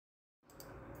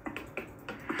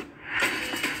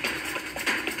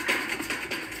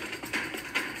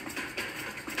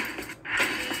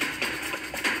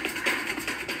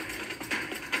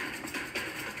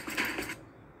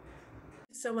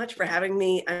so much for having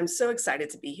me. I'm so excited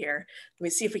to be here. Let me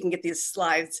see if we can get these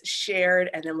slides shared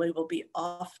and then we will be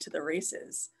off to the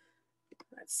races.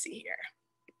 Let's see here.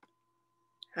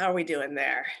 How are we doing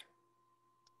there?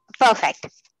 Perfect.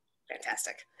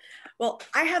 Fantastic. Well,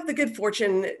 I have the good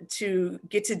fortune to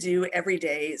get to do every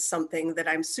day something that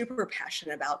I'm super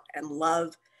passionate about and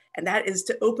love, and that is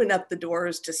to open up the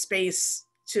doors to space,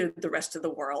 to the rest of the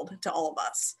world, to all of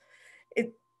us.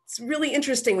 It's really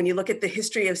interesting when you look at the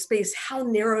history of space, how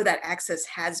narrow that access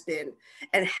has been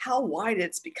and how wide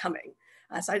it's becoming.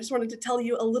 So I just wanted to tell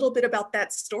you a little bit about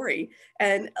that story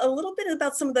and a little bit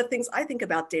about some of the things I think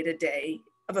about day to day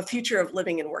of a future of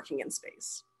living and working in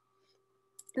space.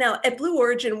 Now, at Blue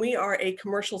Origin, we are a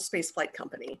commercial spaceflight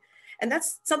company, and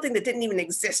that's something that didn't even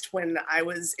exist when I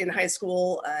was in high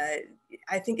school.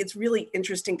 I think it's really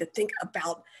interesting to think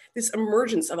about this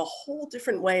emergence of a whole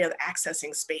different way of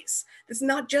accessing space. It's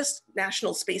not just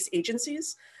national space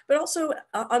agencies, but also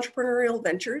entrepreneurial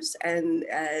ventures and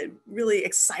a really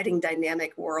exciting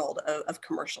dynamic world of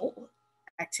commercial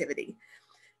activity.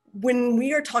 When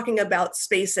we are talking about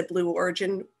space at Blue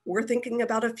Origin, we're thinking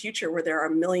about a future where there are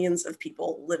millions of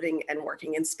people living and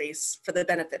working in space for the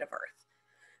benefit of Earth.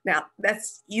 Now,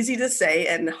 that's easy to say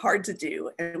and hard to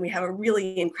do. And we have a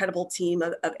really incredible team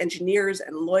of engineers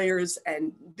and lawyers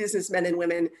and businessmen and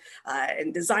women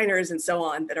and designers and so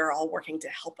on that are all working to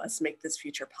help us make this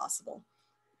future possible.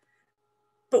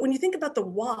 But when you think about the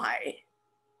why,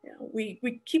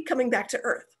 we keep coming back to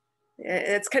Earth.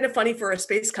 It's kind of funny for a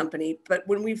space company, but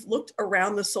when we've looked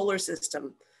around the solar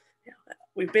system,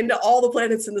 we've been to all the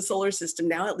planets in the solar system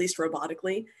now, at least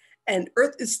robotically, and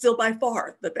Earth is still by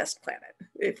far the best planet.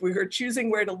 If we were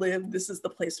choosing where to live, this is the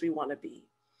place we want to be.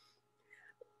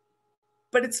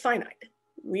 But it's finite.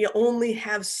 We only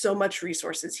have so much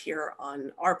resources here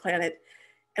on our planet,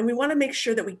 and we want to make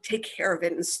sure that we take care of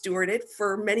it and steward it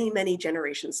for many, many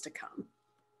generations to come.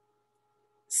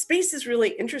 Space is really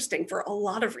interesting for a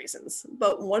lot of reasons,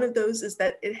 but one of those is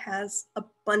that it has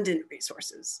abundant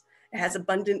resources. It has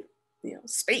abundant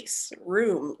space,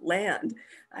 room, land.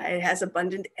 It has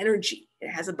abundant energy.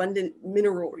 It has abundant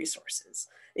mineral resources.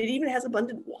 It even has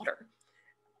abundant water.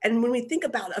 And when we think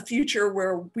about a future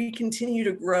where we continue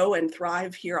to grow and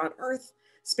thrive here on Earth,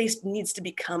 space needs to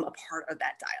become a part of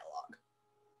that dialogue.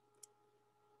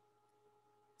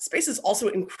 Space is also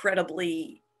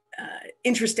incredibly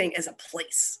interesting as a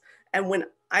place. And when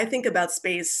I think about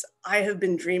space, I have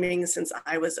been dreaming since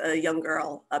I was a young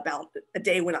girl about a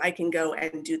day when I can go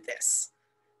and do this,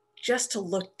 just to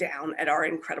look down at our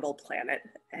incredible planet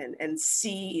and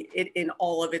see it in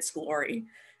all of its glory.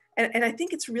 And I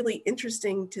think it's really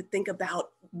interesting to think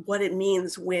about what it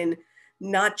means when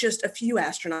not just a few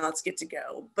astronauts get to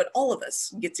go, but all of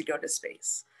us get to go to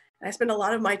space. And I spend a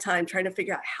lot of my time trying to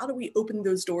figure out how do we open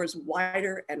those doors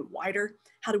wider and wider?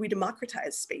 How do we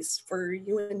democratize space for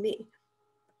you and me?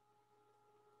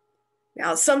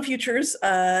 Now, some futures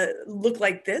look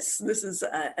like this. This is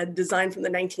a design from the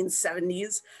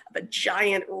 1970s of a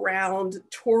giant round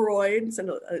toroid,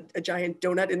 a giant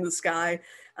donut in the sky,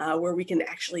 where we can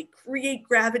actually create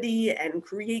gravity and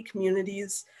create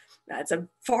communities. It's a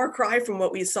far cry from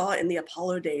what we saw in the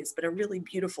Apollo days, but a really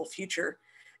beautiful future.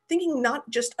 Thinking not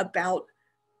just about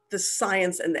the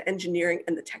science and the engineering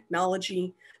and the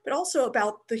technology, but also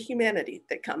about the humanity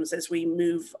that comes as we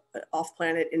move off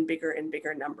planet in bigger and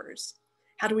bigger numbers.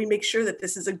 How do we make sure that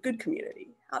this is a good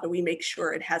community? How do we make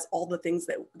sure it has all the things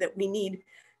that we need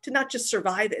to not just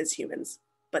survive as humans,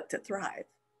 but to thrive?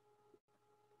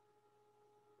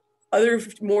 Other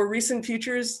more recent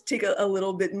futures take a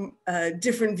little bit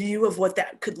different view of what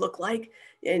that could look like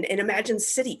and imagine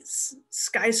cities,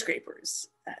 skyscrapers,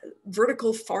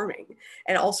 vertical farming,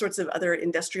 and all sorts of other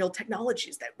industrial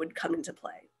technologies that would come into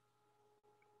play.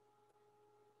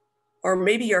 Or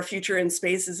maybe our future in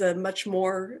space is a much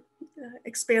more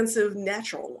expansive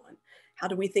natural one. How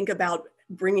do we think about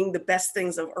bringing the best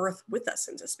things of Earth with us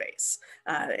into space,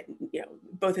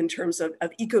 both in terms of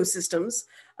ecosystems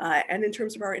and in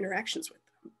terms of our interactions with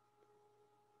them?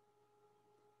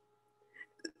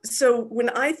 So when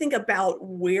I think about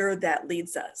where that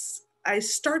leads us, I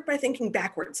start by thinking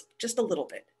backwards just a little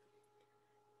bit.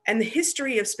 And the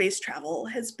history of space travel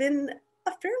has been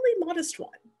a fairly modest one,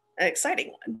 an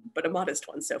exciting one, but a modest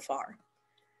one so far.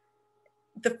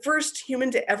 The first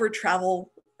human to ever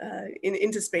travel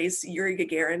into space, Yuri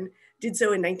Gagarin, did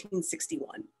so in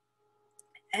 1961.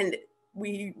 And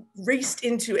we raced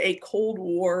into a Cold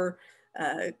War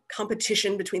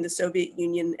competition between the Soviet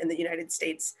Union and the United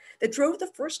States that drove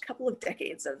the first couple of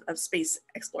decades of space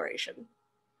exploration.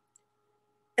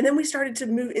 And then we started to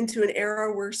move into an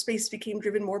era where space became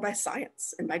driven more by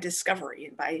science and by discovery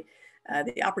and by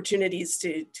the opportunities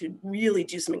to really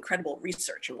do some incredible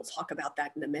research, and we'll talk about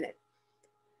that in a minute.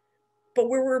 But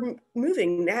where we're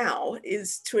moving now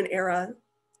is to an era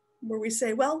where we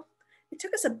say, well, it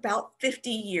took us about 50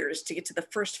 years to get to the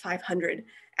first 500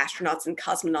 astronauts and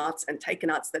cosmonauts and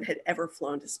taikonauts that had ever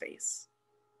flown to space.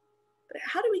 But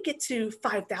how do we get to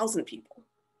 5,000 people?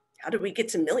 How do we get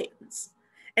to millions?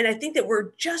 And I think that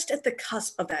we're just at the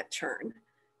cusp of that turn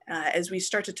as we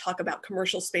start to talk about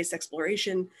commercial space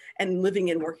exploration and living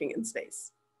and working in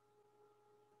space.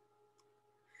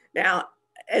 Now,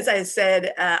 as I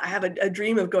said, I have a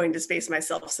dream of going to space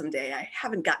myself someday. I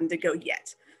haven't gotten to go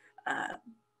yet,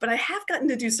 but I have gotten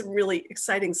to do some really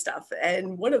exciting stuff.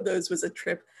 And one of those was a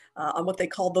trip on what they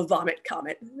call the Vomit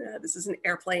Comet. This is an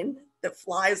airplane that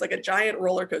flies like a giant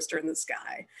roller coaster in the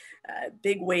sky.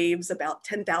 Big waves about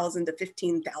 10,000 to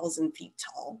 15,000 feet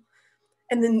tall.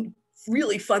 And then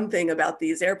really fun thing about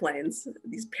these airplanes,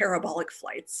 these parabolic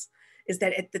flights, is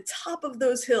that at the top of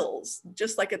those hills,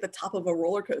 just like at the top of a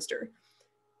roller coaster,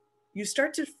 you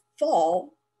start to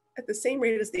fall at the same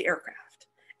rate as the aircraft.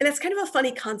 And that's kind of a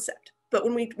funny concept. But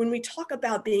when we talk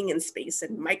about being in space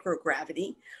and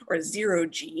microgravity or zero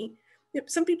G,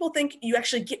 some people think you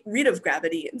actually get rid of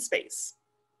gravity in space.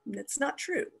 And that's not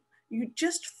true. You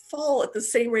just fall at the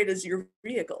same rate as your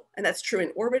vehicle. And that's true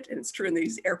in orbit, and it's true in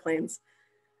these airplanes.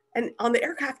 And on the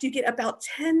aircraft, you get about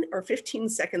 10 or 15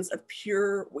 seconds of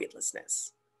pure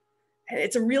weightlessness. And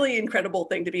it's a really incredible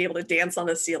thing to be able to dance on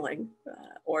a ceiling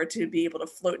or to be able to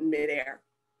float in midair.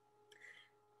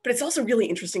 But it's also really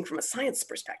interesting from a science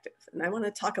perspective. And I want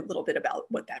to talk a little bit about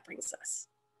what that brings us.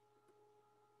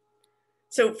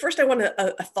 So first, I want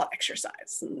a thought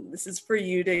exercise. And this is for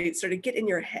you to sort of get in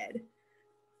your head.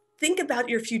 Think about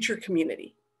your future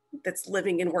community that's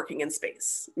living and working in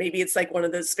space. Maybe it's like one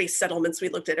of those space settlements we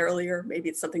looked at earlier. Maybe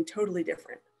it's something totally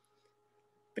different.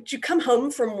 But you come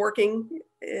home from working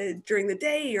during the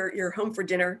day, you're home for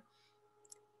dinner.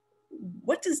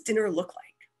 What does dinner look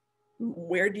like?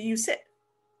 Where do you sit?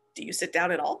 Do you sit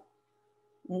down at all?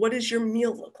 What does your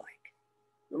meal look like?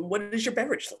 What does your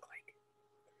beverage look like?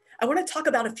 I want to talk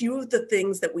about a few of the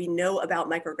things that we know about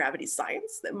microgravity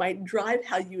science that might drive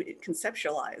how you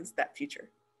conceptualize that future.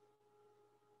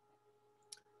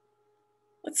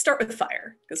 Let's start with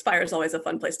fire, because fire is always a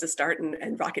fun place to start,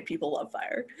 and rocket people love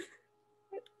fire.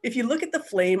 If you look at the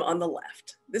flame on the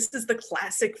left, this is the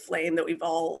classic flame that we've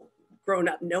all grown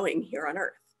up knowing here on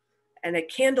Earth. And a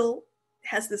candle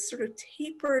has this sort of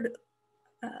tapered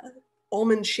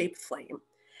almond-shaped flame.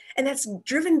 And that's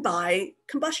driven by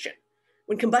combustion.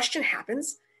 When combustion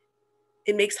happens,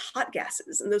 it makes hot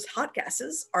gases, and those hot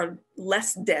gases are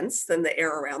less dense than the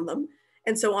air around them.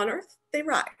 And so on Earth, they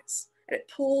rise, and it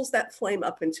pulls that flame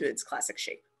up into its classic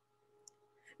shape.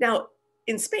 Now,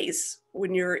 in space,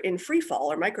 when you're in free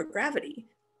fall or microgravity,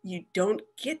 you don't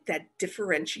get that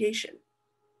differentiation.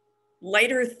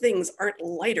 Lighter things aren't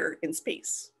lighter in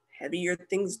space. Heavier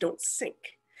things don't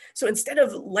sink. So instead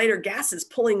of lighter gases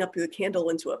pulling up the candle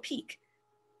into a peak,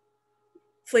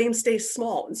 flames stay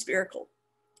small and spherical.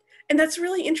 And that's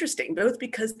really interesting, both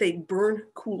because they burn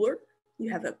cooler. You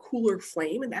have a cooler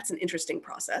flame, and that's an interesting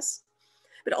process,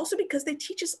 but also because they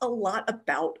teach us a lot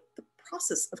about the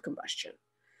process of combustion.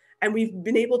 And we've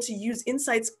been able to use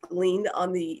insights gleaned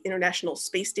on the International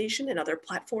Space Station and other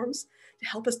platforms to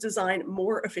help us design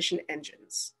more efficient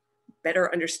engines,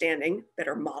 better understanding,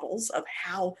 better models of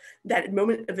how that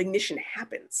moment of ignition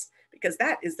happens, because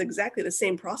that is exactly the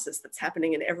same process that's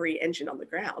happening in every engine on the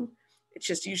ground. It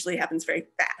just usually happens very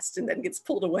fast and then gets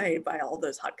pulled away by all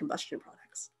those hot combustion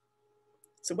products.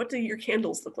 So what do your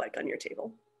candles look like on your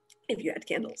table, if you had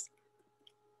candles?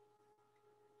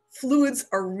 Fluids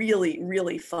are really,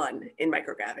 really fun in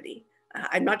microgravity.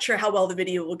 I'm not sure how well the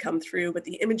video will come through, but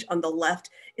the image on the left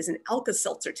is an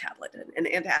Alka-Seltzer tablet, an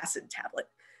antacid tablet,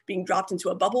 being dropped into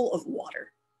a bubble of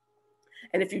water.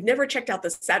 And if you've never checked out the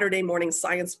Saturday morning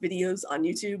science videos on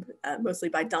YouTube, mostly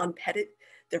by Don Pettit,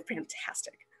 they're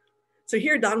fantastic. So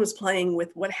here Don was playing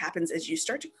with what happens as you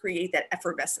start to create that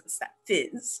effervescence, that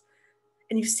fizz.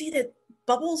 And you see that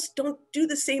bubbles don't do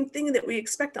the same thing that we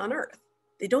expect on Earth.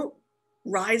 They don't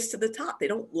rise to the top, they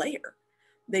don't layer.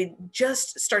 They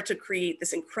just start to create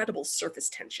this incredible surface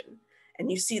tension. And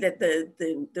you see that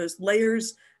those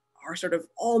layers are sort of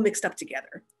all mixed up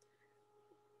together.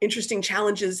 Interesting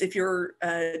challenges if you're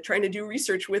trying to do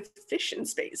research with fish in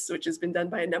space, which has been done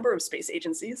by a number of space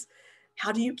agencies.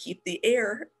 How do you keep the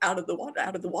air out of the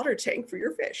water tank for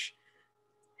your fish?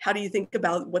 How do you think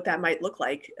about what that might look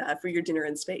like for your dinner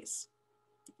in space?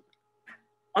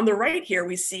 On the right here,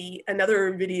 we see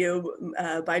another video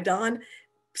by Don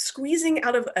squeezing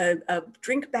out of a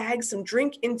drink bag some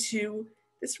drink into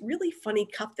this really funny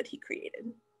cup that he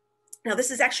created. Now,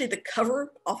 this is actually the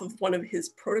cover off of one of his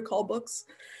protocol books.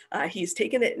 He's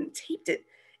taken it and taped it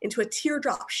into a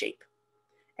teardrop shape.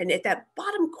 And at that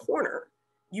bottom corner,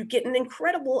 you get an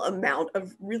incredible amount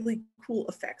of really cool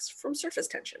effects from surface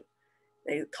tension.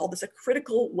 They call this a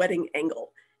critical wetting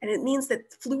angle. And it means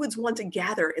that fluids want to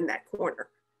gather in that corner.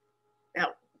 Now,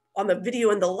 on the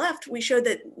video on the left, we showed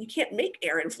that you can't make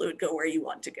air and fluid go where you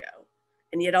want to go.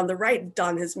 And yet on the right,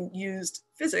 Don has used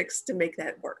physics to make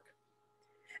that work.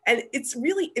 And it's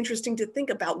really interesting to think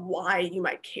about why you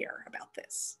might care about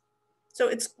this. So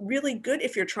it's really good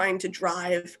if you're trying to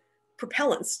drive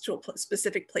propellants to a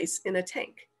specific place in a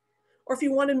tank, or if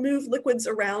you want to move liquids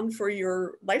around for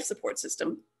your life support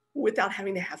system without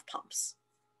having to have pumps.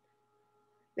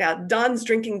 Now, Don's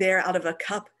drinking there out of a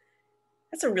cup.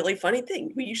 That's a really funny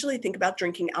thing. We usually think about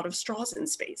drinking out of straws in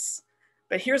space,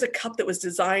 but here's a cup that was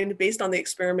designed based on the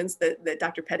experiments that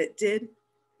Dr. Pettit did.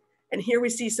 And here we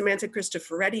see Samantha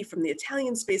Cristoforetti from the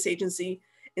Italian Space Agency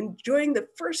enjoying the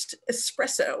first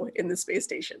espresso in the space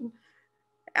station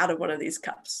out of one of these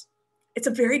cups. It's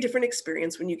a very different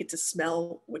experience when you get to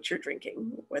smell what you're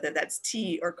drinking, whether that's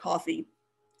tea or coffee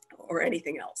or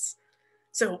anything else.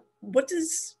 So what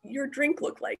does your drink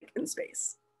look like in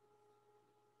space?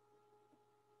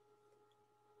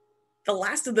 The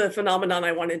last of the phenomenon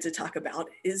I wanted to talk about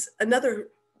is another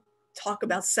talk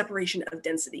about separation of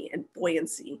density and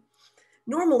buoyancy.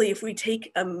 Normally, if we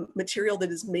take a material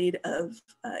that is made of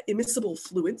immiscible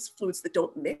fluids that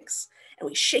don't mix, and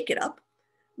we shake it up,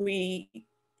 we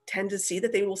tend to see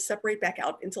that they will separate back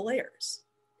out into layers.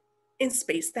 In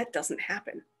space, that doesn't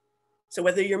happen. So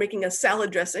whether you're making a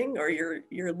salad dressing or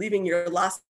you're leaving your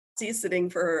lassi sitting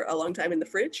for a long time in the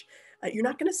fridge, you're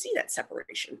not gonna see that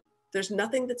separation. There's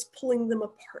nothing that's pulling them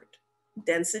apart.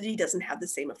 Density doesn't have the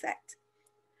same effect.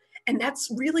 And that's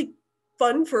really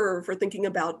fun for thinking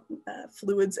about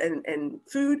fluids and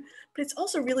food, but it's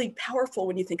also really powerful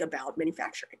when you think about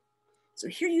manufacturing. So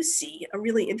here you see a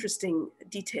really interesting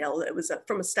detail that was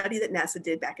from a study that NASA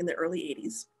did back in the early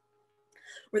 80s,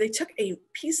 where they took a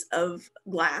piece of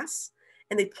glass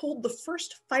and they pulled the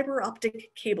first fiber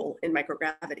optic cable in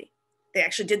microgravity. They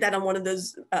actually did that on one of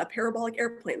those parabolic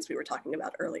airplanes we were talking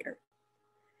about earlier.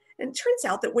 And it turns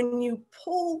out that when you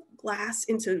pull glass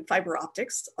into fiber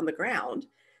optics on the ground,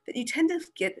 that you tend to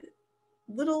get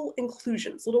little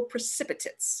inclusions, little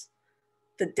precipitates.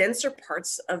 The denser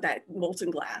parts of that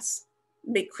molten glass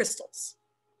make crystals.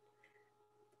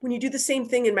 When you do the same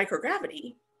thing in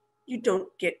microgravity, you don't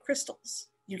get crystals.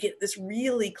 You get this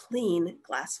really clean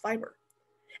glass fiber.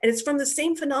 And it's from the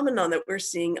same phenomenon that we're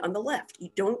seeing on the left. You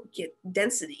don't get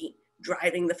density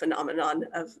driving the phenomenon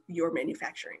of your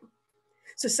manufacturing.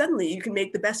 So suddenly you can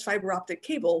make the best fiber optic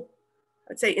cable,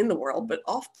 I'd say in the world, but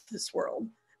off this world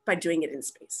by doing it in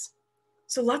space.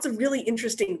 So lots of really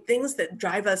interesting things that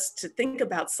drive us to think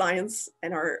about science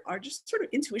and our just sort of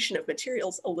intuition of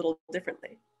materials a little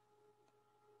differently.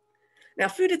 Now,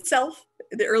 food itself,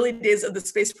 the early days of the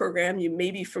space program, you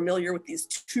may be familiar with these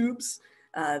tubes.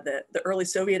 The early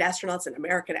Soviet astronauts and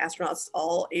American astronauts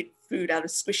all ate food out of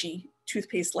squishy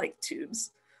toothpaste-like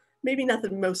tubes. Maybe not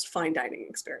the most fine dining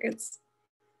experience.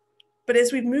 But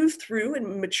as we've moved through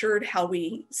and matured how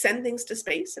we send things to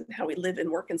space and how we live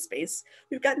and work in space,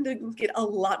 we've gotten to get a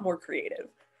lot more creative.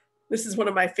 This is one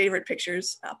of my favorite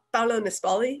pictures. Paolo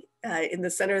Nespoli in the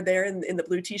center there in the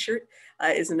blue t-shirt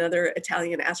is another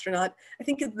Italian astronaut. I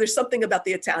think there's something about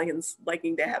the Italians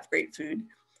liking to have great food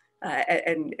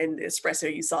and the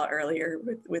espresso you saw earlier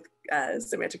with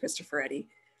Samantha Cristoforetti.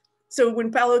 So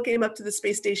when Paolo came up to the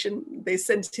space station, they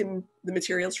sent him the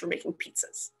materials for making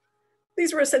pizzas.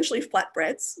 These were essentially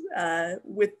flatbreads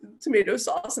with tomato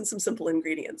sauce and some simple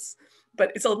ingredients.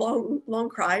 But it's a long, long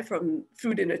cry from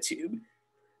food in a tube.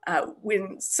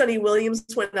 When Sunny Williams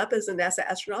went up as a NASA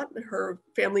astronaut, her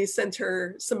family sent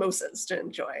her samosas to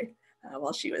enjoy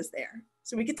while she was there.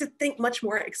 So we get to think much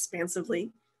more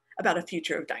expansively about a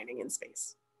future of dining in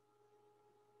space.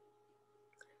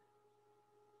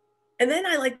 And then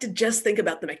I like to just think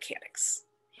about the mechanics.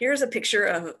 Here's a picture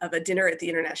of a dinner at the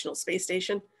International Space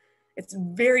Station. It's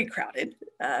very crowded,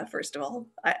 first of all.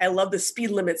 I love the speed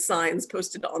limit signs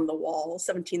posted on the wall,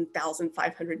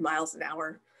 17,500 miles an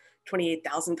hour,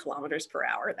 28,000 kilometers per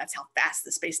hour. That's how fast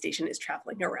the space station is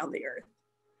traveling around the Earth.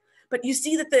 But you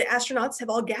see that the astronauts have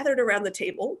all gathered around the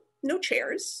table, no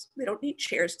chairs. They don't need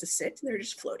chairs to sit, they're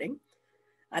just floating.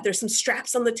 There's some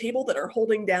straps on the table that are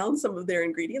holding down some of their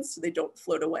ingredients so they don't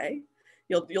float away.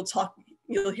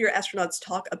 You'll hear astronauts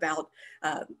talk about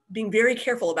being very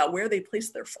careful about where they place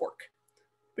their fork.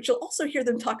 but you'll also hear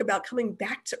them talk about coming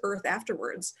back to Earth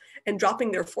afterwards and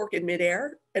dropping their fork in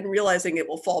midair and realizing it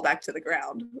will fall back to the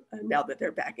ground now that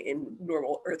they're back in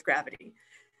normal Earth gravity.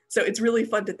 So it's really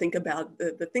fun to think about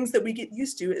the things that we get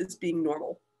used to as being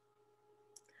normal.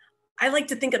 I like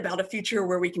to think about a future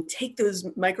where we can take those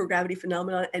microgravity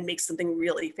phenomena and make something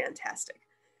really fantastic.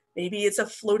 Maybe it's a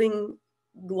floating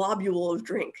globule of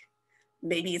drink.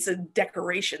 Maybe it's a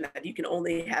decoration that you can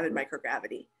only have in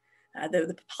microgravity.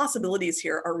 The possibilities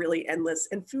here are really endless,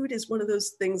 and food is one of those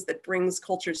things that brings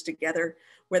cultures together,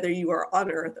 whether you are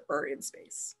on Earth or in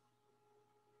space.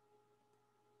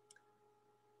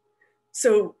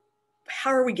 So how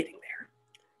are we getting there?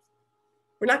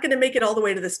 We're not going to make it all the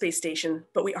way to the space station,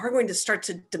 but we are going to start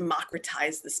to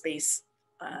democratize the space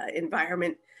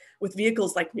environment with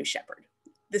vehicles like New Shepard.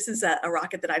 This is a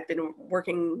rocket that I've been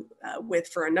working with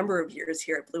for a number of years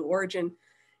here at Blue Origin.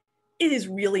 It is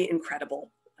really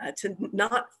incredible to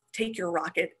not take your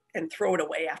rocket and throw it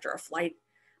away after a flight,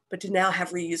 but to now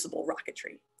have reusable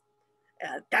rocketry.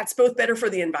 That's both better for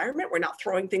the environment. We're not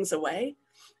throwing things away.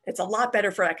 It's a lot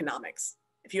better for economics.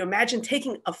 If you imagine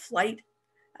taking a flight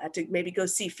to maybe go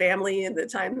see family in the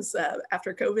times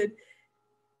after COVID,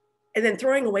 and then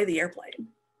throwing away the airplane,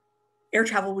 air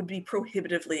travel would be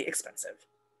prohibitively expensive.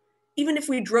 Even if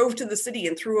we drove to the city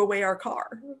and threw away our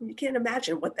car, you can't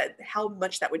imagine how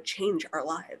much that would change our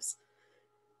lives.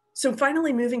 So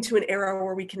finally moving to an era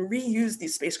where we can reuse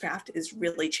these spacecraft is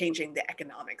really changing the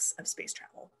economics of space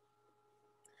travel.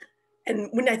 And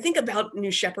when I think about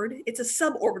New Shepard, it's a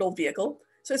suborbital vehicle.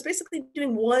 So it's basically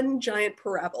doing one giant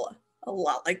parabola, a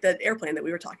lot like that airplane that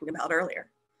we were talking about earlier.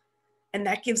 And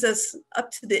that gives us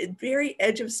up to the very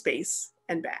edge of space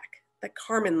and back. The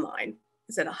Kármán line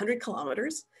is at 100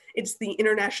 kilometers. It's the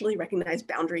internationally recognized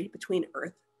boundary between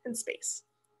Earth and space.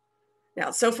 Now,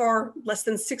 so far, less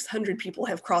than 600 people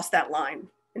have crossed that line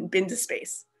and been to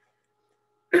space.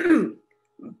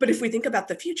 But if we think about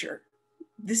the future,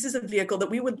 this is a vehicle that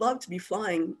we would love to be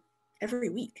flying every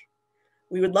week.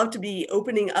 We would love to be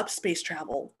opening up space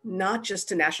travel, not just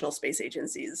to national space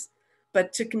agencies,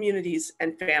 but to communities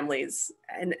and families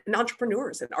and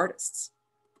entrepreneurs and artists.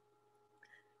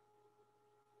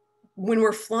 When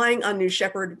we're flying on New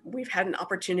Shepard, we've had an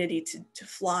opportunity to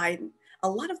fly a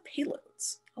lot of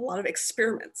payloads, a lot of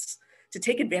experiments to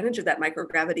take advantage of that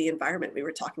microgravity environment we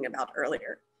were talking about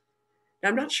earlier. Now,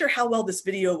 I'm not sure how well this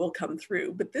video will come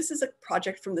through, but this is a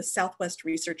project from the Southwest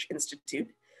Research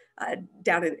Institute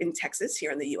down in Texas,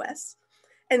 here in the US.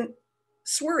 And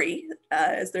SWRI,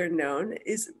 as they're known,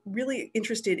 is really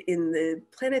interested in the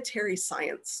planetary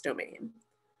science domain.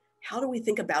 How do we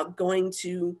think about going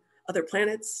to other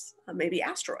planets, maybe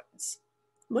asteroids?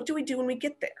 What do we do when we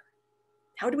get there?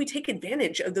 How do we take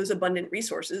advantage of those abundant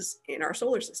resources in our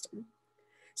solar system?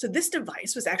 So this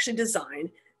device was actually designed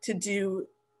to do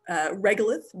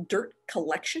regolith dirt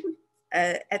collection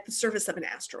at the surface of an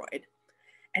asteroid.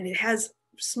 And it has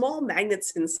small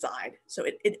magnets inside. So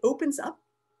it opens up,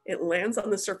 it lands on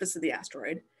the surface of the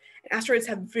asteroid. And asteroids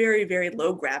have very, very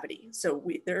low gravity. So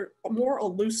they're more a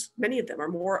loose, many of them are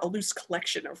more a loose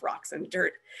collection of rocks and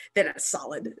dirt than a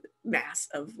solid mass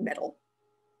of metal.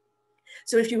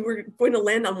 So if you were going to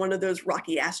land on one of those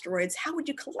rocky asteroids, how would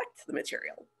you collect the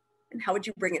material? And how would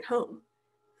you bring it home?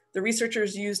 The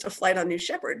researchers used a flight on New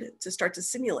Shepard to start to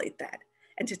simulate that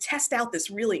and to test out this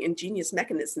really ingenious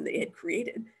mechanism they had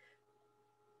created.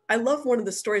 I love one of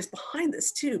the stories behind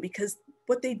this too, because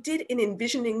what they did in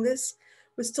envisioning this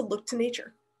was to look to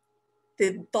nature.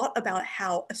 They thought about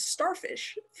how a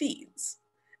starfish feeds,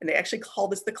 and they actually call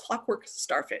this the clockwork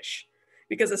starfish,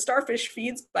 because a starfish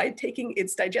feeds by taking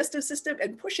its digestive system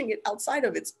and pushing it outside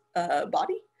of its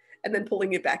body and then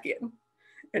pulling it back in.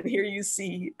 And here you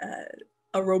see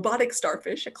a robotic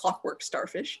starfish, a clockwork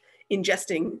starfish,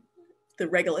 ingesting the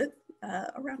regolith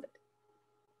around it.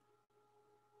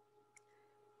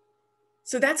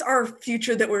 So that's our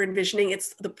future that we're envisioning.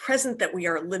 It's the present that we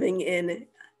are living in.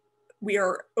 We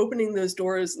are opening those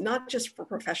doors, not just for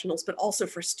professionals, but also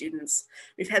for students.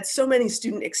 We've had so many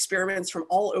student experiments from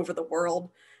all over the world.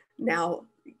 Now,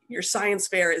 your science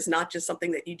fair is not just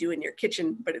something that you do in your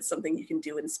kitchen, but it's something you can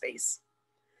do in space.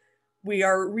 We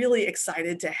are really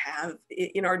excited to have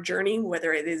in our journey,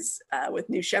 whether it is with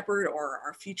New Shepard or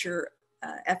our future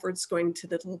efforts going to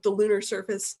the lunar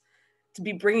surface, to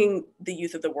be bringing the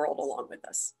youth of the world along with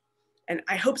us. And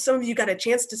I hope some of you got a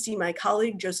chance to see my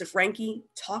colleague, Joseph Ranke,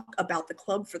 talk about the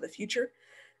Club for the Future.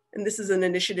 And this is an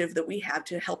initiative that we have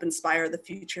to help inspire the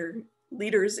future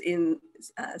leaders in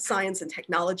science and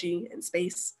technology and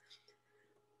space.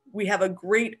 We have a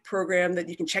great program that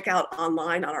you can check out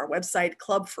online on our website,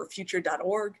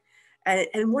 clubforfuture.org.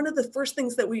 And one of the first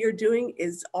things that we are doing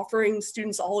is offering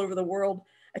students all over the world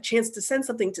a chance to send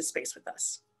something to space with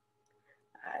us.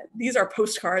 These are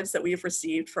postcards that we have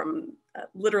received from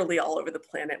literally all over the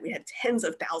planet. We had tens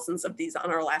of thousands of these on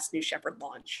our last New Shepard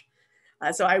launch.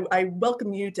 So I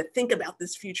welcome you to think about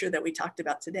this future that we talked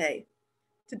about today,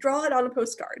 to draw it on a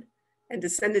postcard and to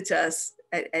send it to us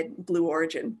at Blue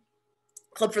Origin.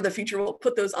 Club for the Future will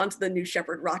put those onto the New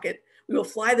Shepard rocket. We will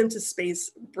fly them to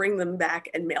space, bring them back,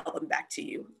 and mail them back to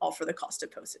you, all for the cost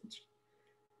of postage.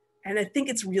 And I think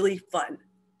it's really fun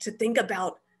to think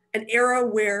about an era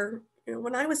where,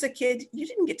 when I was a kid, you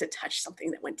didn't get to touch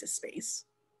something that went to space.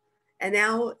 And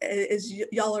now, as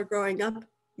y'all are growing up,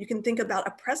 you can think about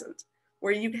a present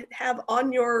where you have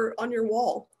on your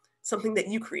wall something that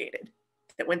you created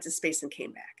that went to space and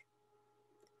came back.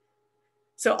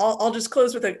 So I'll just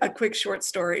close with a quick short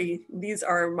story. These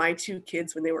are my two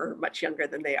kids when they were much younger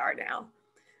than they are now.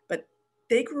 But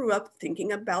they grew up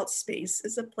thinking about space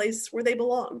as a place where they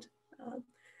belonged.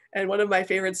 And one of my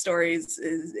favorite stories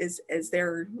is as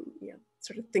they're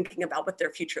sort of thinking about what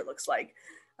their future looks like.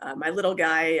 My little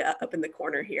guy up in the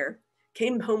corner here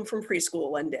came home from preschool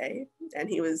one day, and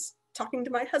he was talking to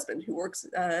my husband, who works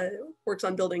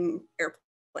on building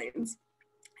airplanes.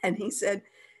 And he said,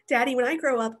 "Daddy, when I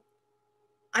grow up,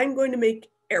 I'm going to make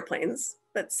airplanes,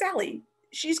 but Sally,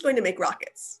 she's going to make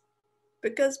rockets,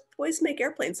 because boys make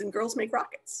airplanes and girls make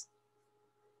rockets."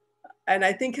 And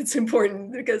I think it's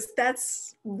important because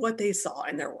that's what they saw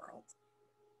in their world.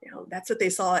 That's what they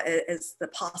saw as the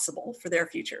possible for their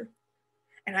future.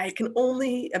 And I can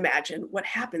only imagine what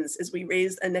happens as we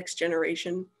raise a next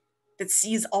generation that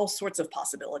sees all sorts of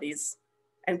possibilities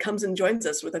and comes and joins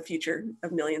us with a future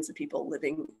of millions of people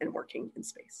living and working in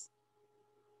space.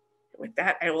 With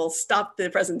that, I will stop the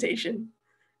presentation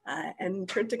and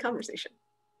turn to conversation.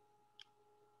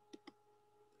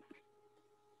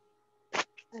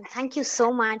 Thank you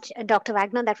so much, Dr.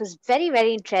 Wagner. That was very,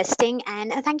 very interesting.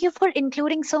 And thank you for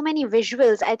including so many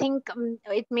visuals. I think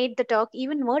it made the talk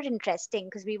even more interesting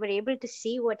because we were able to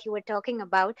see what you were talking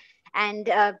about. And,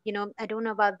 I don't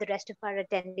know about the rest of our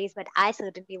attendees, but I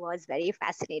certainly was very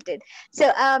fascinated.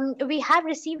 So we have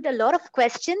received a lot of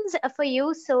questions for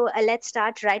you. So let's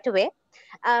start right away.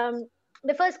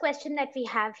 The first question that we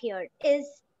have here is,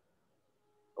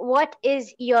 what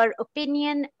is your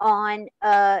opinion on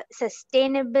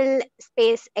sustainable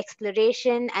space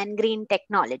exploration and green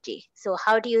technology? So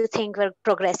how do you think we're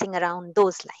progressing around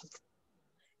those lines?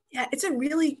 Yeah, it's a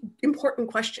really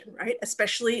important question, right?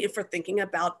 Especially if we're thinking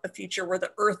about a future where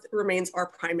the Earth remains our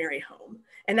primary home.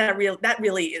 And that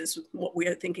really is what we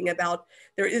are thinking about.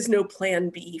 There is no plan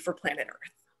B for planet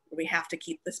Earth. We have to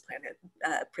keep this planet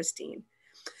pristine.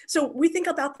 So we think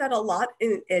about that a lot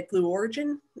at Blue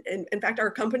Origin. In fact,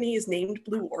 our company is named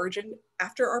Blue Origin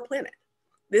after our planet.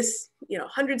 This,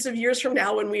 hundreds of years from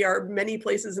now, when we are many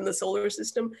places in the solar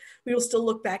system, we will still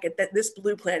look back at this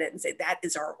blue planet and say, that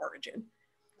is our origin.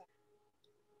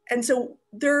 And so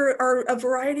there are a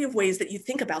variety of ways that you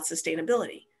think about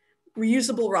sustainability.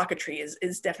 Reusable rocketry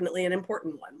is definitely an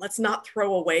important one. Let's not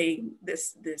throw away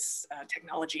this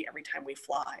technology every time we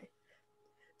fly.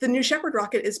 The New Shepard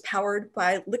rocket is powered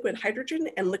by liquid hydrogen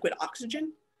and liquid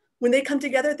oxygen. When they come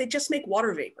together, they just make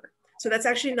water vapor. So that's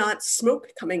actually not smoke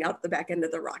coming out the back end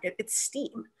of the rocket, it's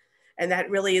steam. And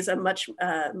that really is a much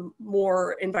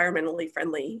more environmentally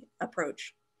friendly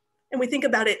approach. And we think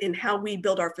about it in how we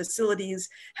build our facilities,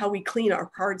 how we clean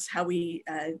our parts, how we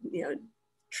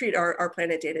treat our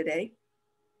planet day to day.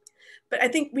 But I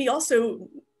think we also,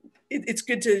 it's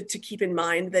good to keep in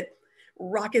mind that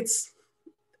rockets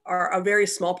are a very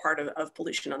small part of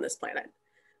pollution on this planet.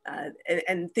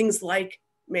 And things like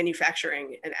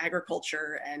manufacturing and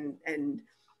agriculture and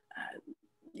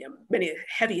many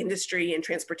heavy industry and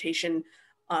transportation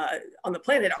on the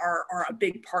planet are a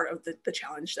big part of the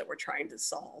challenge that we're trying to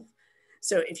solve.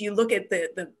 So if you look at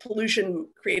the pollution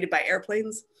created by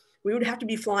airplanes, we would have to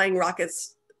be flying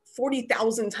rockets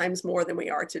 40,000 times more than we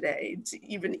are today to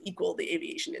even equal the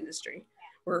aviation industry.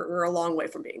 We're a long way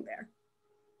from being there.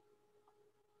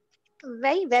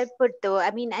 Very well put, though. I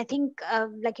mean, I think,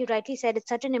 like you rightly said, it's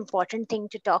such an important thing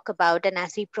to talk about. And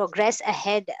as we progress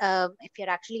ahead, if you're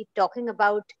actually talking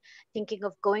about thinking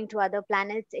of going to other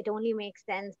planets, it only makes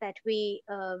sense that we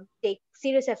take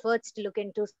serious efforts to look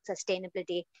into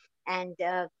sustainability and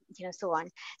so on.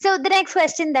 So the next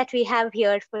question that we have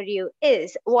here for you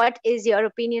is, what is your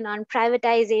opinion on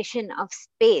privatization of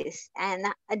space? And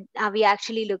are we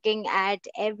actually looking at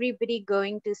everybody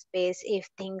going to space if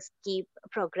things keep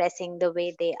progressing the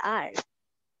way they are?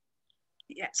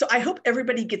 Yeah, so I hope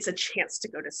everybody gets a chance to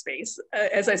go to space.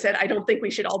 As I said, I don't think we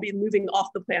should all be moving off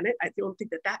the planet. I don't think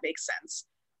that makes sense.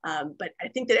 But I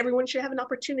think that everyone should have an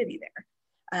opportunity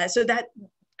there. So that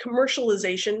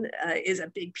commercialization is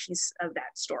a big piece of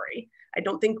that story. I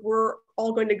don't think we're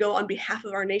all going to go on behalf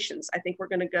of our nations. I think we're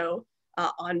going to go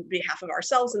on behalf of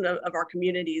ourselves and of our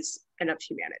communities and of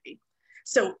humanity.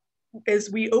 So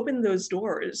as we open those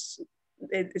doors,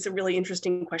 it's a really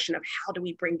interesting question of how do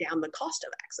we bring down the cost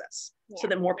of access so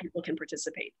that more people can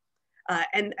participate.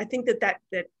 And I think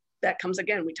that comes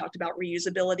again, we talked about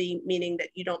reusability, meaning that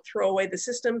you don't throw away the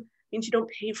system, means you don't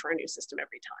pay for a new system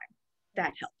every time.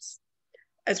 That helps.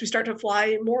 As we start to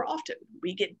fly more often,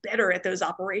 we get better at those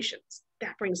operations.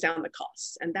 That brings down the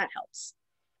costs, and that helps.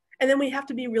 And then we have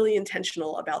to be really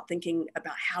intentional about thinking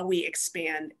about how we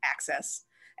expand access.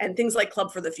 And things like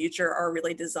Club for the Future are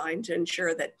really designed to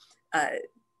ensure that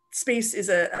space is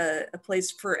a place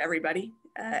for everybody,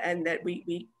 and that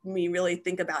we really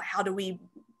think about how do we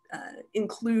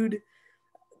include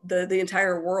the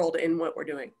entire world in what we're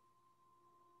doing.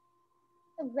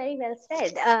 Very well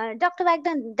said. Dr.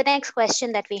 Wagner, the next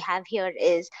question that we have here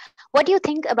is, what do you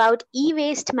think about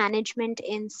e-waste management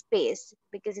in space?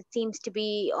 Because it seems to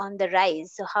be on the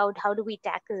rise. So how do we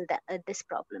tackle this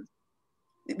problem?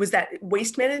 Was that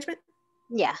waste management?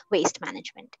 Yeah, waste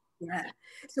management. Yeah.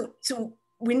 So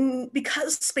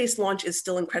because space launch is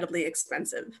still incredibly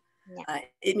expensive,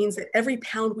 it means that every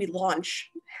pound we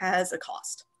launch has a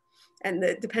cost. And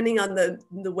that depending on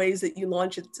the ways that you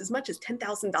launch, it's as much as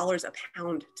 $10,000 a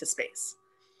pound to space.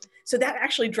 So that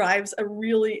actually drives a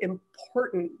really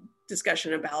important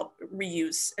discussion about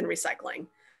reuse and recycling.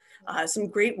 Some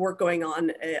great work going on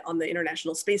the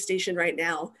International Space Station right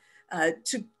now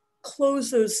to close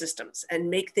those systems and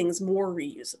make things more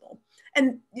reusable.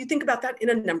 And you think about that in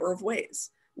a number of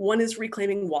ways. One is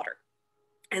reclaiming water.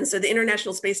 And so the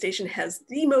International Space Station has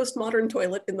the most modern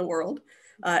toilet in the world.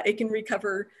 It can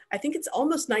recover, I think it's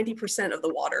almost 90% of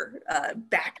the water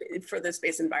back for the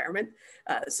space environment.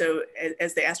 So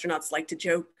as the astronauts like to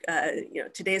joke,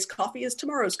 today's coffee is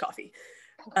tomorrow's coffee.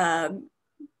 So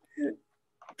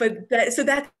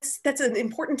that's an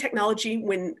important technology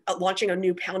when launching a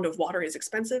new pound of water is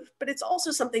expensive, but it's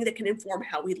also something that can inform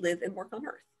how we live and work on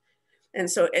Earth. And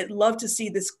so I'd love to see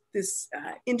this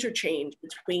interchange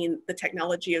between the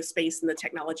technology of space and the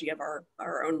technology of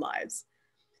our own lives.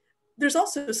 There's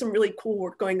also some really cool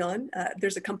work going on.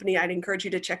 There's a company I'd encourage you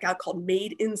to check out called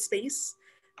Made in Space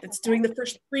that's doing the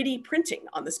first 3D printing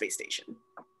on the space station.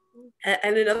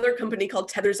 And another company called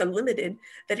Tethers Unlimited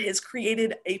that has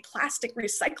created a plastic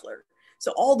recycler.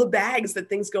 So all the bags that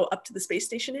things go up to the space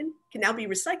station in can now be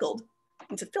recycled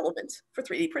into filament for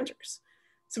 3D printers.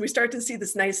 So we start to see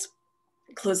this nice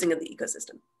closing of the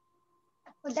ecosystem.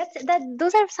 Well,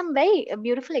 those are some very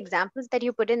beautiful examples that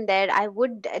you put in there. I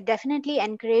would definitely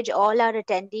encourage all our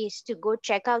attendees to go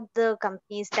check out the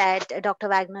companies that Dr.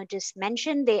 Wagner just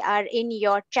mentioned. They are in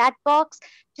your chat box.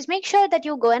 Just make sure that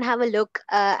you go and have a look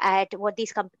at what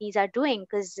these companies are doing,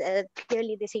 because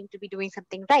clearly they seem to be doing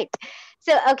something right.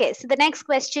 So, okay, so the next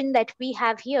question that we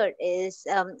have here is,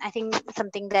 I think,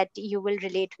 something that you will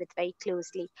relate with very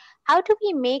closely. How do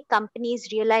we make companies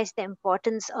realize the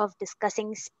importance of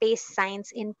discussing space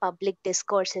science in public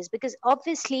discourses? Because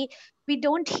obviously we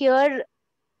don't hear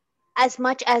as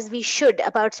much as we should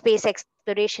about space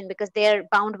exploration, because they're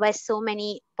bound by so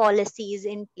many policies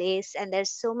in place and there's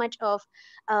so much of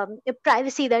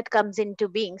privacy that comes into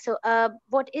being. So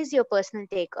what is your personal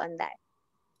take on that?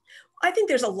 I think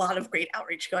there's a lot of great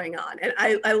outreach going on. And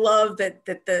I love that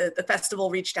the festival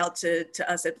reached out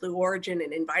to us at Blue Origin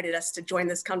and invited us to join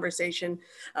this conversation.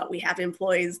 We have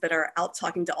employees that are out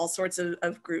talking to all sorts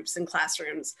of groups and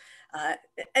classrooms.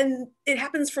 And it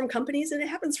happens from companies and it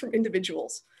happens from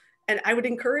individuals. And I would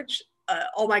encourage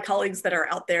all my colleagues that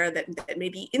are out there that may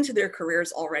be into their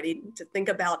careers already to think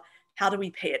about how do we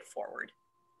pay it forward.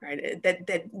 Right,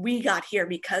 that we got here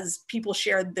because people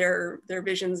shared their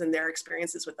visions and their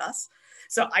experiences with us.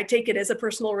 So I take it as a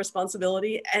personal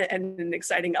responsibility and an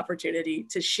exciting opportunity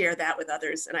to share that with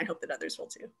others, and I hope that others will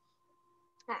too.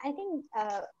 I think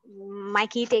my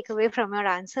key takeaway from your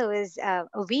answer is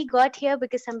we got here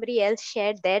because somebody else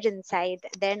shared their insight,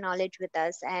 their knowledge with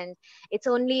us, and it's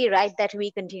only right that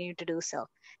we continue to do so.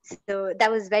 So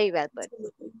that was very well put.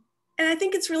 Absolutely. And I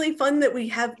think it's really fun that we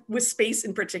have, with space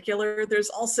in particular, there's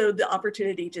also the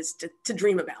opportunity just to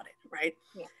dream about it, right?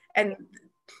 Yeah. And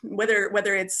whether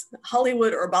it's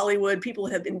Hollywood or Bollywood, people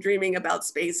have been dreaming about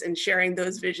space and sharing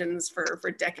those visions for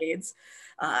decades.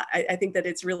 I think that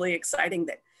it's really exciting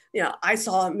that, I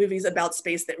saw movies about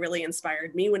space that really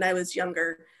inspired me when I was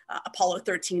younger. Apollo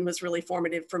 13 was really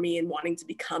formative for me in wanting to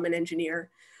become an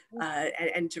engineer.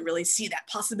 And to really see that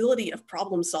possibility of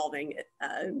problem solving,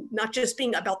 not just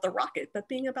being about the rocket, but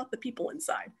being about the people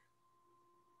inside.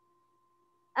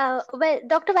 Well,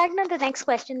 Dr. Wagner, the next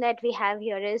question that we have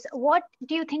here is, what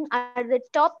do you think are the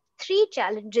top three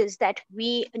challenges that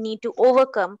we need to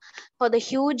overcome for the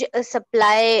huge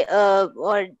supply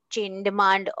or chain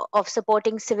demand of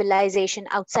supporting civilization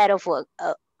outside of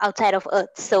Earth?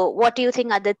 So, what do you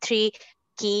think are the three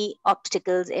key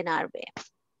obstacles in our way?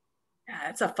 Yeah,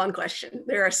 that's a fun question.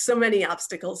 There are so many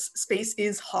obstacles. Space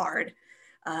is hard.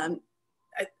 Um,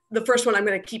 the first one I'm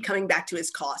going to keep coming back to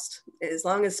is cost. As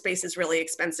long as space is really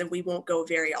expensive, we won't go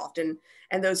very often.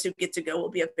 And those who get to go will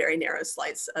be a very narrow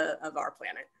slice of our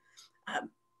planet.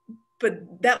 But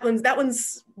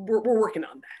we're working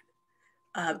on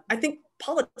that. I think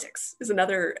politics is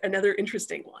another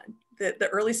interesting one. The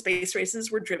early space races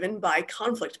were driven by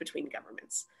conflict between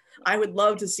governments. I would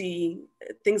love to see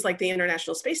things like the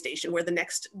International Space Station, where the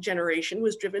next generation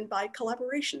was driven by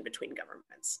collaboration between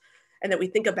governments, and that we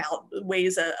think about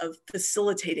ways of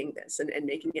facilitating this and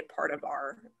making it part of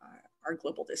our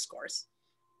global discourse.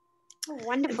 Oh,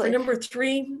 wonderful. And for number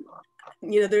three,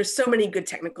 there's so many good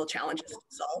technical challenges to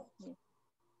solve.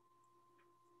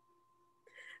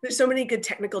 There's so many good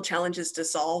technical challenges to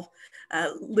solve.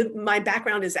 My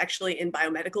background is actually in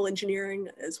biomedical engineering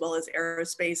as well as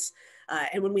aerospace.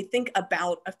 And when we think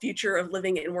about a future of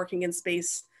living and working in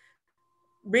space,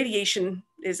 radiation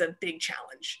is a big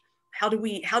challenge. How do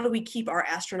we keep our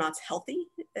astronauts healthy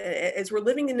as we're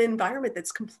living in an environment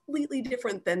that's completely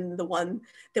different than the one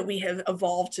that we have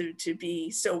evolved to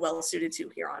be so well suited to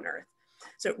here on Earth?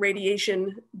 So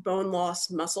radiation, bone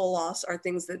loss, muscle loss are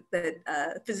things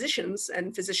that physicians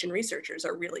and physician researchers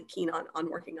are really keen on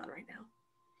working on right now.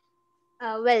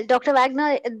 Well, Dr.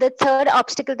 Wagner, the third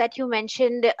obstacle that you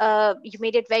mentioned, you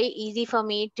made it very easy for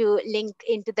me to link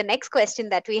into the next question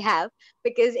that we have,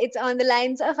 because it's on the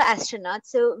lines of astronauts.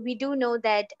 So we do know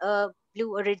that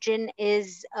Blue Origin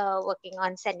is working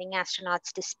on sending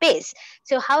astronauts to space.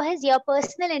 So how has your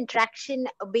personal interaction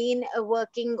been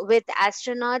working with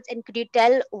astronauts? And could you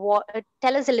tell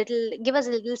us a little, give us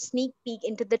a little sneak peek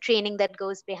into the training that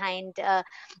goes behind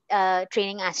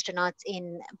training astronauts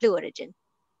in Blue Origin?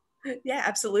 Yeah,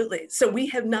 absolutely. So we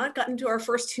have not gotten to our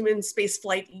first human space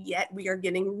flight yet. We are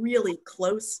getting really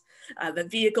close. The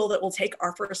vehicle that will take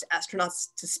our first astronauts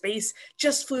to space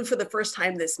just flew for the first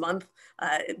time this month.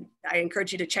 I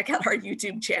encourage you to check out our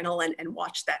YouTube channel and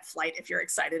watch that flight if you're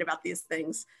excited about these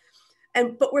things.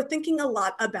 But we're thinking a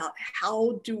lot about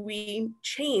how do we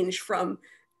change from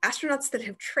astronauts that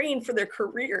have trained for their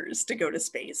careers to go to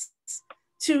space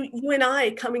to you and I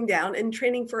coming down and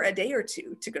training for a day or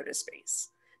two to go to space.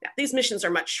 Now, these missions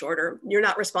are much shorter. You're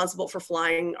not responsible for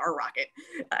flying our rocket.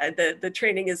 The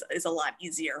training is a lot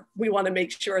easier. We want to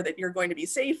make sure that you're going to be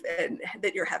safe and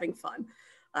that you're having fun.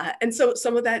 And so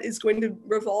some of that is going to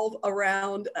revolve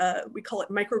around, we call it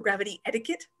microgravity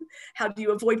etiquette. How do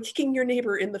you avoid kicking your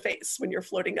neighbor in the face when you're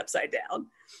floating upside down?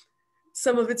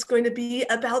 Some of it's going to be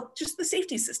about just the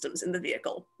safety systems in the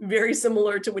vehicle, very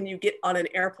similar to when you get on an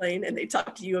airplane and they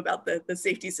talk to you about the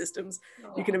safety systems.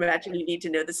 You can imagine you need to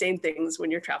know the same things when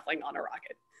you're traveling on a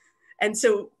rocket. And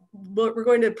so we're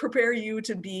going to prepare you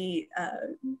to be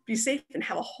safe and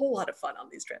have a whole lot of fun on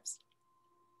these trips.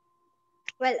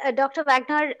 Well, Dr.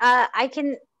 Wagner, I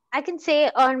can say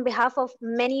on behalf of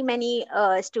many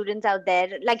students out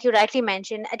there, like you rightly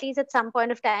mentioned, at least at some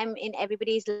point of time in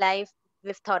everybody's life,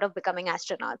 we've thought of becoming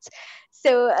astronauts.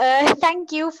 So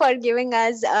thank you for giving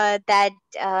us that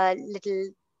little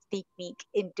sneak peek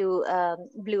into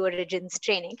Blue Origin's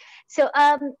training. So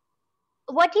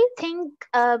what do you think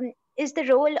is the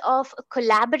role of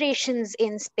collaborations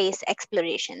in space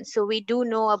exploration? So we do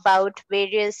know about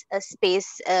various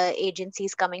space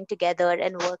agencies coming together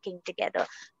and working together.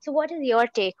 So what is your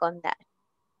take on that?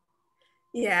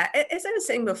 Yeah, as I was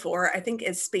saying before, I think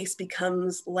as space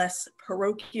becomes less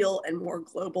parochial and more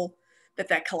global,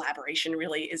 that collaboration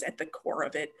really is at the core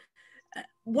of it.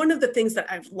 One of the things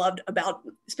that I've loved about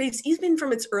space, even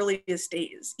from its earliest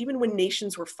days, even when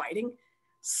nations were fighting,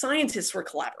 scientists were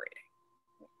collaborating.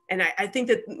 And I think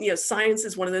that science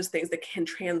is one of those things that can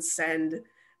transcend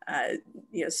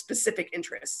specific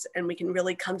interests, and we can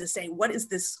really come to say, what is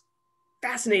this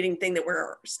fascinating thing that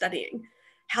we're studying?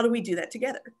 How do we do that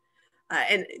together?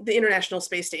 And the International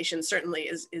Space Station certainly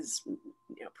is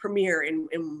premier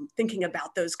in thinking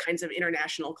about those kinds of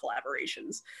international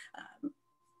collaborations.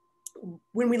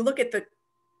 When we look at the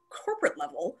corporate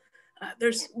level,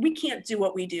 we can't do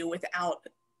what we do without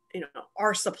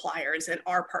our suppliers and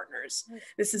our partners.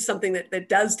 This is something that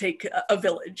does take a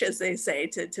village, as they say,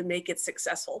 to make it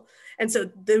successful. And so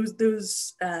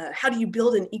those how do you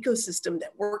build an ecosystem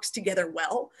that works together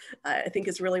well, I think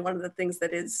is really one of the things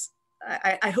that is,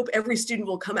 I hope every student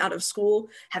will come out of school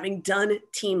having done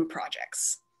team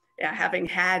projects. having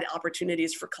had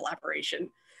opportunities for collaboration,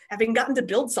 having gotten to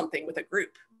build something with a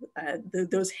group.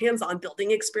 Those hands-on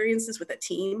building experiences with a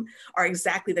team are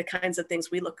exactly the kinds of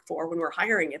things we look for when we're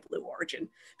hiring at Blue Origin,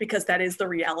 because that is the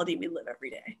reality we live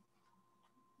every day.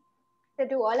 So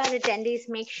to all our attendees,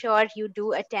 make sure you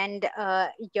do attend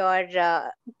your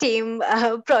team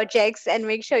projects and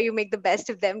make sure you make the best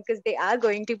of them, because they are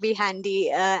going to be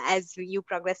handy as you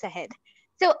progress ahead.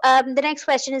 So the next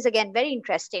question is again very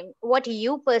interesting. What do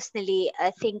you personally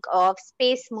think of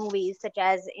space movies such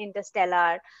as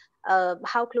Interstellar?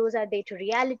 How close are they to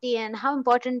reality, and how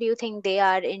important do you think they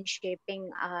are in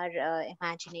shaping our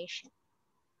imagination?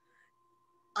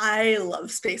 I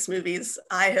love space movies.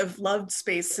 I have loved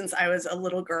space since I was a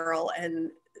little girl,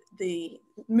 and the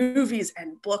movies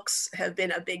and books have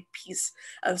been a big piece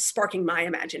of sparking my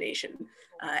imagination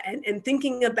and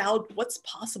thinking about what's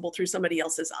possible through somebody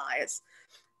else's eyes.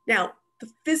 Now, the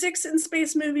physics in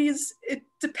space movies, it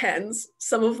depends.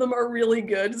 Some of them are really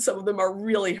good. Some of them are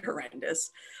really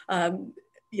horrendous.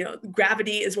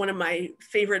 Gravity is one of my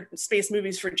favorite space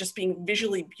movies for just being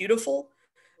visually beautiful.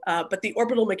 But the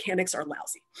orbital mechanics are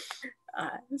lousy.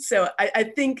 So I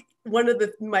think one of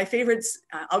my favorites,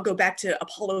 I'll go back to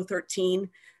Apollo 13,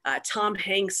 Tom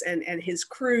Hanks and his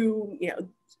crew,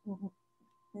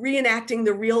 reenacting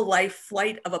the real life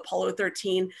flight of Apollo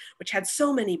 13, which had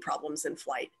so many problems in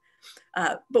flight.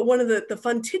 But one of the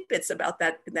fun tidbits about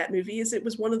that movie is it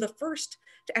was one of the first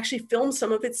to actually film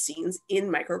some of its scenes in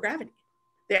microgravity.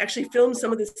 They actually filmed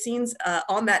some of the scenes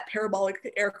on that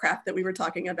parabolic aircraft that we were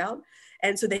talking about.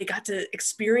 And so they got to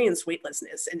experience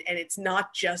weightlessness, and it's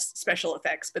not just special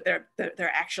effects, but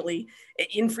they're actually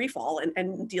in free fall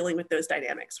and dealing with those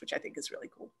dynamics, which I think is really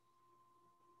cool.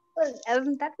 Well,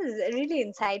 that was really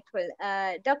insightful.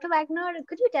 Dr. Wagner,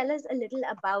 could you tell us a little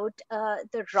about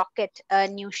the rocket,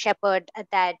 New Shepard,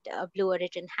 that Blue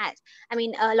Origin has? I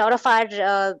mean, a lot of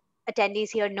our attendees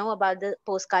here know about the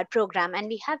postcard program, and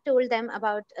we have told them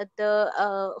about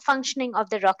the functioning of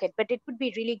the rocket, but it would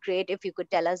be really great if you could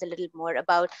tell us a little more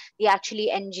about the actually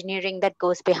engineering that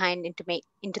goes behind into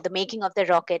the making of the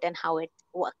rocket and how it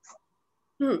works.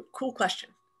 Cool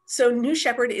question. So New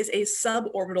Shepard is a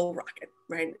suborbital rocket,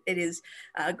 right? It is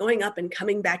going up and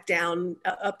coming back down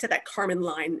up to that Kármán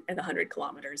line at 100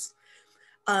 kilometers.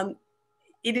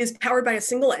 It is powered by a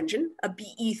single engine, a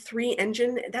BE-3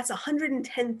 engine. That's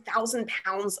 110,000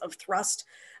 pounds of thrust.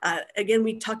 Again,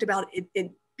 we talked about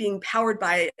it being powered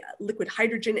by liquid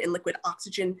hydrogen and liquid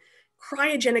oxygen,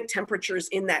 cryogenic temperatures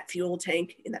in that fuel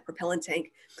tank, in that propellant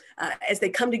tank, as they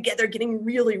come together, getting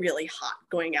really, really hot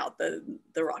going out the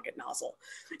rocket nozzle.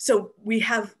 So we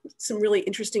have some really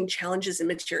interesting challenges in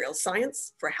materials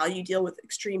science for how you deal with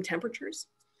extreme temperatures.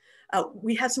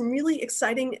 We have some really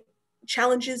exciting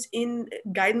challenges in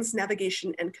guidance,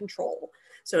 navigation, and control.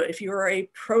 So if you're a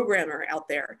programmer out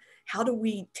there, how do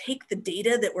we take the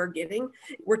data that we're getting?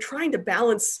 We're trying to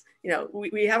balance,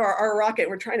 we have our rocket,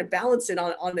 we're trying to balance it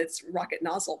on its rocket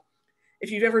nozzle.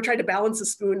 If you've ever tried to balance a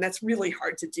spoon, that's really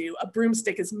hard to do. A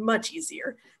broomstick is much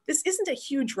easier. This isn't a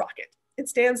huge rocket. It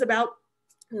stands about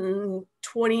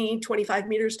 20, 25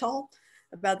 meters tall,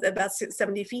 about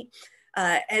 70 feet.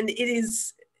 And it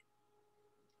is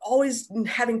always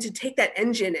having to take that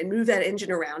engine and move that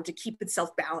engine around to keep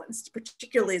itself balanced,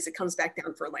 particularly as it comes back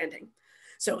down for landing.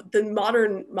 So the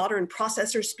modern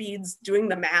processor speeds, doing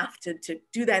the math to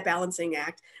do that balancing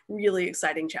act, really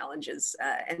exciting challenges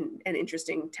and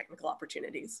interesting technical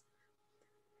opportunities.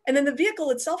 And then the vehicle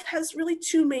itself has really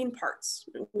two main parts.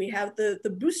 We have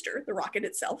the booster, the rocket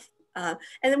itself, and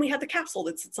then we have the capsule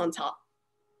that sits on top.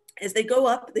 As they go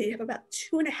up, they have about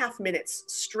 2.5 minutes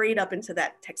straight up into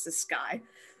that Texas sky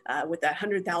with that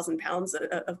 100,000 pounds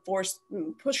of force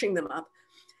pushing them up.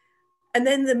 And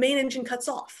then the main engine cuts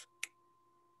off.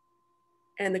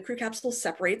 And the crew capsule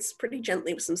separates pretty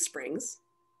gently with some springs.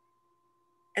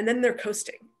 And then they're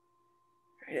coasting.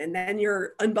 Right? And then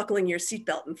you're unbuckling your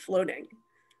seatbelt and floating.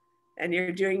 And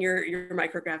you're doing your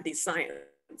microgravity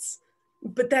science.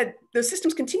 But those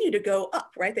systems continue to go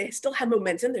up, right? They still have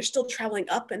momentum. They're still traveling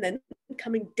up and then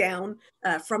coming down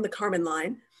from the Kármán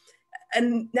line.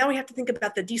 And now we have to think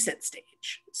about the descent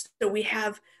stage. So we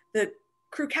have the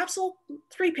crew capsule,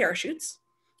 3 parachutes.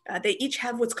 They each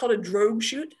have what's called a drogue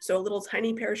chute. So a little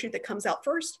tiny parachute that comes out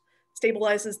first,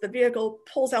 stabilizes the vehicle,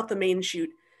 pulls out the main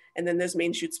chute, and then those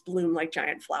main chutes bloom like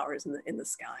giant flowers in the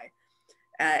sky.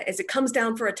 As it comes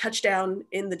down for a touchdown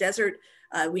in the desert,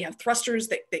 we have thrusters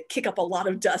that kick up a lot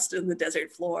of dust in the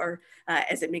desert floor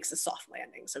as it makes a soft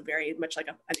landing. So very much like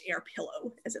an air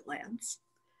pillow as it lands.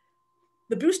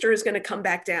 The booster is going to come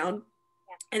back down,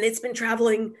 and it's been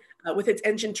traveling with its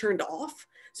engine turned off.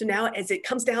 So now as it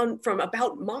comes down from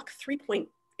about Mach 3.8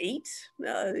 8,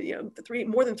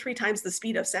 more than 3 times the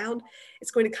speed of sound.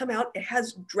 It's going to come out. It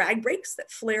has drag brakes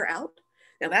that flare out.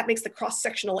 Now that makes the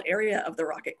cross-sectional area of the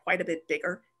rocket quite a bit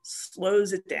bigger,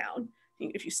 slows it down.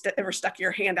 If you ever stuck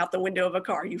your hand out the window of a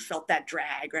car, you felt that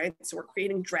drag, right? So we're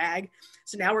creating drag.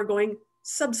 So now we're going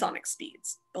subsonic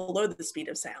speeds, below the speed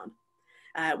of sound.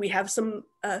 We have some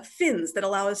fins that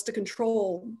allow us to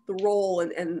control the roll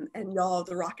and yaw of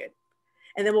the rocket.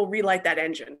 And then we'll relight that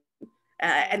engine.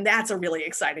 And that's a really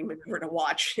exciting maneuver to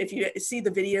watch. If you see the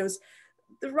videos,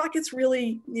 the rocket's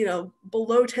really,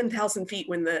 below 10,000 feet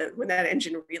when that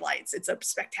engine relights. It's a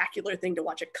spectacular thing to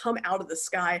watch it come out of the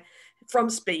sky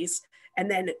from space. And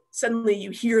then suddenly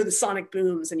you hear the sonic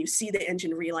booms and you see the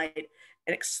engine relight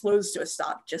and it slows to a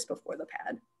stop just before the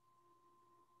pad.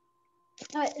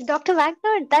 Dr.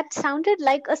 Wagner, that sounded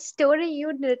like a story.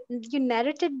 You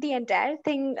narrated the entire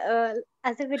thing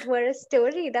as if it were a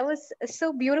story. That was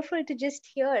so beautiful to just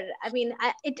hear. I mean,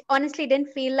 it honestly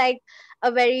didn't feel like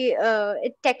a very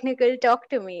technical talk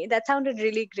to me. That sounded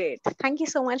really great. Thank you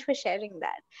so much for sharing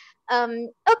that.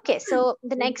 Okay, so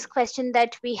the next question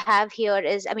that we have here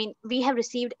is, I mean, we have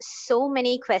received so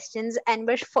many questions and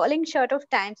we're falling short of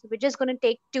time. So we're just going to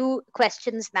take 2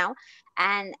 questions now,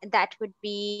 and that would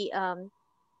be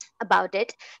about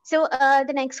it. So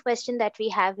the next question that we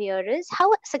have here is,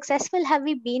 how successful have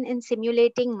we been in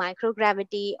simulating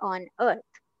microgravity on Earth?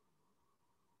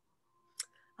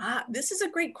 This is a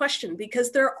great question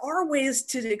because there are ways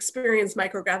to experience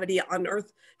microgravity on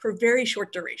Earth for very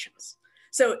short durations.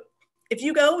 So if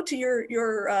you go to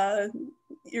your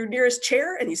nearest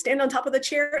chair and you stand on top of the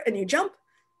chair and you jump,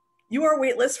 you are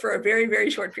weightless for a very, very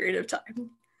short period of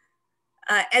time.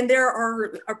 And there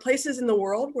are places in the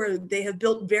world where they have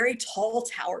built very tall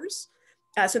towers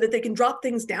so that they can drop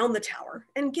things down the tower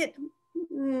and get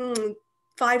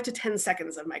 5 to 10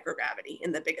 seconds of microgravity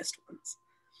in the biggest ones.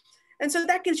 And so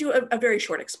that gives you a very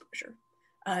short exposure.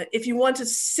 If you want to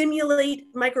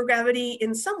simulate microgravity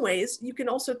in some ways, you can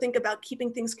also think about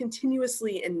keeping things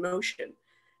continuously in motion.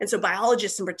 And so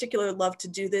biologists in particular love to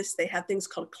do this. They have things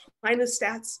called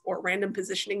clinostats, or random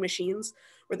positioning machines,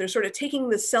 where they're sort of taking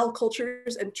the cell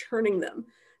cultures and turning them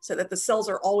so that the cells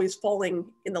are always falling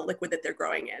in the liquid that they're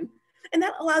growing in. And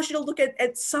that allows you to look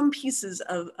at some pieces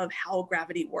of how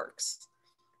gravity works.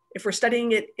 If we're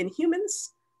studying it in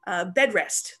humans, bed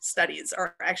rest studies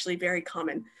are actually very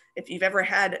common. If you've ever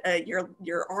had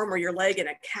your arm or your leg in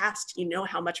a cast, you know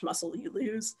how much muscle you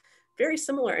lose. Very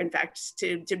similar, in fact,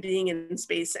 to being in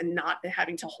space and not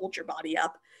having to hold your body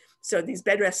up. So these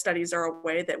bed rest studies are a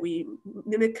way that we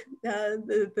mimic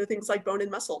the things like bone and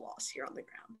muscle loss here on the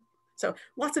ground. So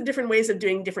lots of different ways of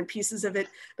doing different pieces of it,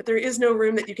 but there is no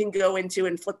room that you can go into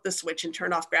and flip the switch and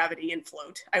turn off gravity and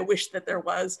float. I wish that there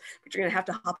was, but you're gonna have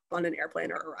to hop on an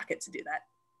airplane or a rocket to do that.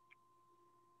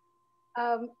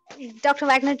 Dr.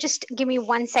 Wagner, just give me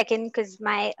 1 second because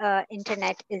my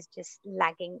internet is just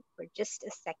lagging for just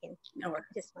a second. No worries.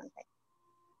 Just 1 second.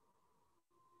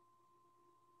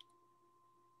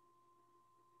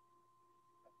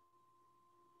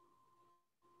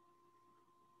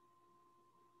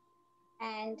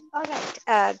 And all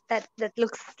right, that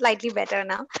looks slightly better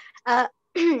now.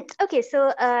 Okay,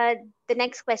 so the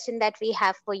next question that we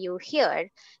have for you here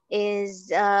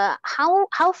is,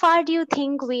 how far do you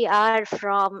think we are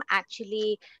from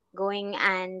actually going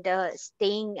and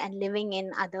staying and living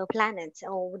in other planets?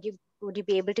 Or would you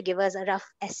be able to give us a rough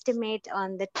estimate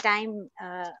on the time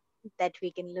that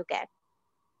we can look at?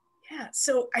 Yeah,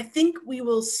 so I think we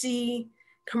will see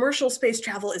commercial space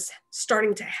travel is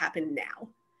starting to happen now.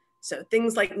 So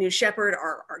things like New Shepard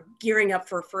are gearing up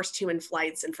for first human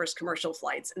flights and first commercial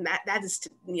flights, and that is,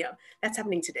 that's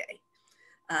happening today.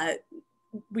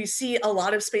 We see a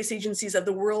lot of space agencies of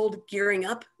the world gearing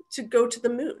up to go to the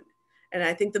moon. And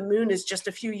I think the moon is just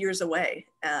a few years away.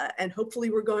 And hopefully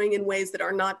we're going in ways that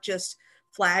are not just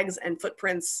flags and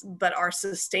footprints, but are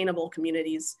sustainable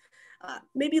communities.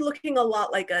 Maybe looking a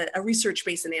lot like a research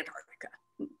base in Antarctica,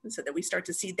 so that we start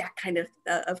to see that kind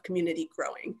of community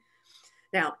growing.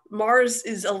 Now, Mars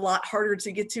is a lot harder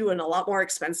to get to and a lot more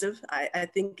expensive. I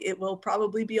think it will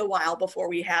probably be a while before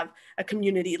we have a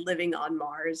community living on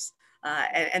Mars,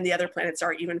 and the other planets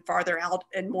are even farther out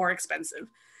and more expensive.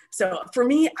 So for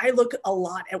me, I look a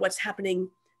lot at what's happening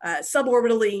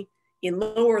suborbitally in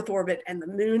low Earth orbit, and the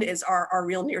moon is our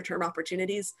real near-term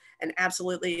opportunities, and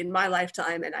absolutely in my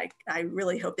lifetime, and I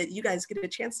really hope that you guys get a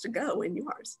chance to go in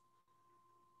yours.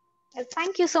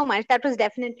 Thank you so much. That was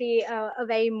definitely a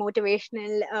very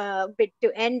motivational bit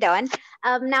to end on.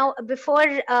 Now, before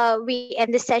we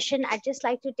end the session, I'd just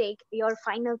like to take your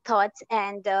final thoughts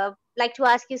and like to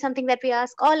ask you something that we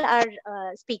ask all our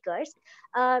speakers.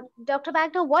 Dr.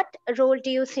 Wagner, what role do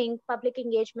you think public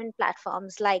engagement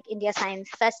platforms like India Science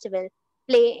Festival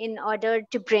play in order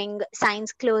to bring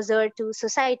science closer to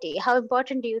society? How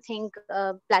important do you think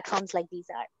platforms like these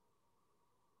are?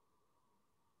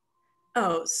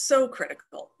 Oh, so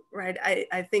critical, right?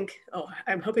 I think, oh,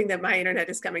 I'm hoping that my internet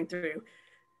is coming through.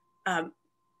 Um,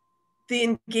 the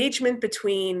engagement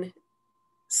between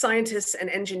scientists and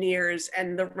engineers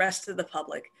and the rest of the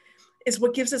public is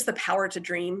what gives us the power to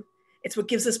dream. It's what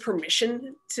gives us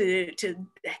permission to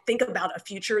think about a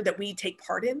future that we take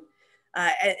part in.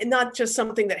 And not just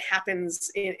something that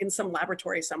happens in some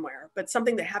laboratory somewhere, but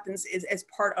something that happens as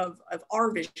part of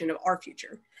our vision of our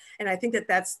future. And I think that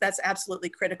that's absolutely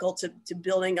critical to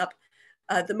building up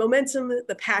the momentum,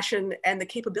 the passion, and the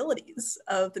capabilities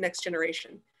of the next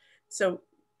generation. So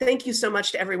thank you so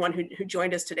much to everyone who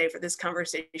joined us today for this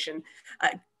conversation.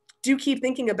 Do keep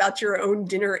thinking about your own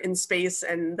dinner in space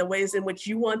and the ways in which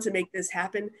you want to make this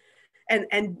happen.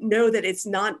 And know that it's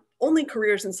not only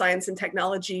careers in science and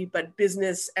technology, but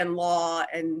business and law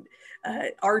and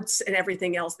arts and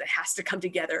everything else that has to come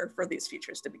together for these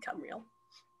futures to become real.